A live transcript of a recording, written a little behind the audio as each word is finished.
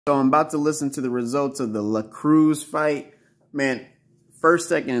So I'm about to listen to the results of the La Cruz fight. Man, first,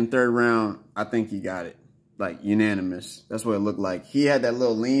 second, and third round, I think he got it. Like, unanimous. That's what it looked like. He had that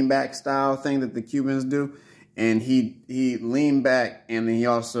little lean back style thing that the Cubans do. And he leaned back, and then he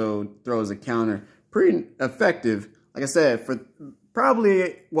also throws a counter. Pretty effective. Like I said, for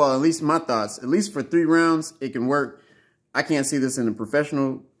probably, well, at least my thoughts, at least for 3 rounds, it can work. I can't see this in a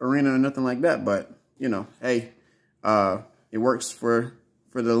professional arena or nothing like that. But, you know, hey, it works for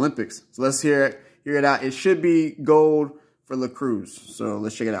the Olympics. So let's hear it out. It should be gold for La Cruz. So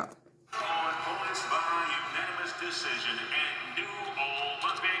let's check it out. Points by unanimous decision and new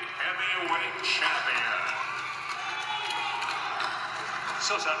Olympic heavyweight champion.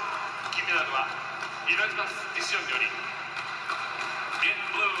 Cesar, 金メダルはユナイティッドディシジョンより in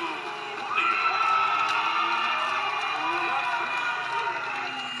blue, Julio.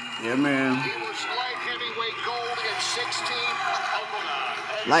 Yeah, man. He was light heavyweight gold in 16.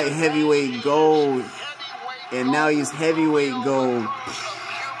 Light heavyweight gold, and now he's heavyweight gold.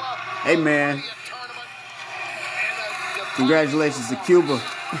 Hey, man. Congratulations to Cuba.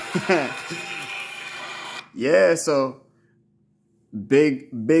 Yeah, so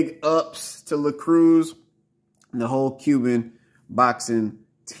big ups to La Cruz and the whole Cuban boxing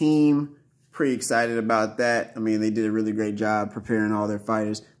team. Pretty excited about that. I mean, they did a really great job preparing all their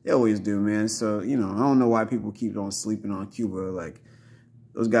fighters. They always do, man. So, you know, I don't know why people keep on sleeping on Cuba. Like,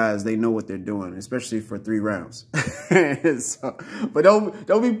 those guys, they know what they're doing, especially for 3 rounds. So, but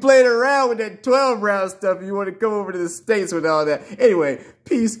don't be playing around with that 12-round stuff if you want to come over to the States with all that. Anyway,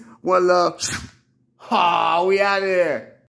 peace, one love. Oh, we out of here.